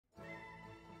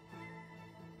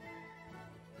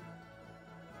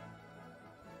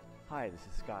Hi, this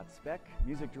is Scott Speck,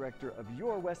 Music Director of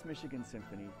your West Michigan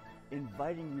Symphony,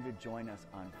 inviting you to join us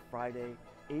on Friday,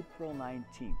 April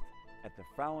 19th at the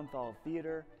Frauenthal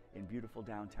Theater in beautiful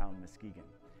downtown Muskegon.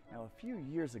 Now, a few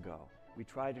years ago, we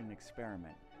tried an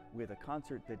experiment with a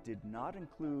concert that did not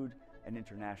include an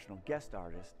international guest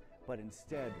artist, but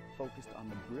instead focused on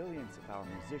the brilliance of our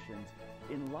musicians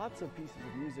in lots of pieces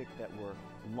of music that were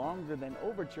longer than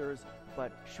overtures,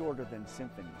 but shorter than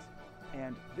symphonies.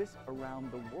 And this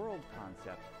around the world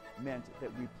concept meant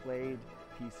that we played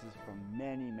pieces from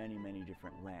many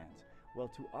different lands. Well,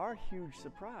 to our huge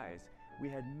surprise, we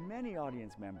had many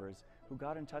audience members who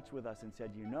got in touch with us and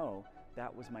said, you know,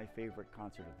 that was my favorite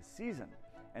concert of the season.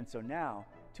 And so now,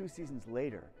 2 seasons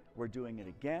later, we're doing it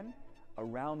again,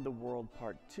 Around the World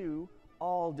Part 2,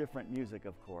 all different music,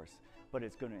 of course, but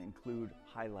it's going to include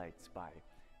highlights by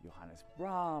Johannes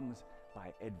Brahms,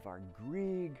 by Edvard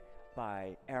Grieg,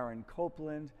 by Aaron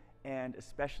Copland, and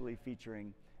especially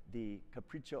featuring the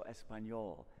Capriccio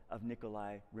Espagnol of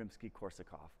Nikolai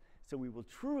Rimsky-Korsakov. So we will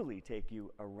truly take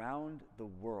you around the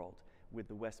world with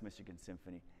the West Michigan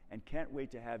Symphony, and can't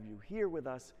wait to have you here with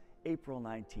us April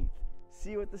 19th.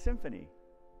 See you at the Symphony.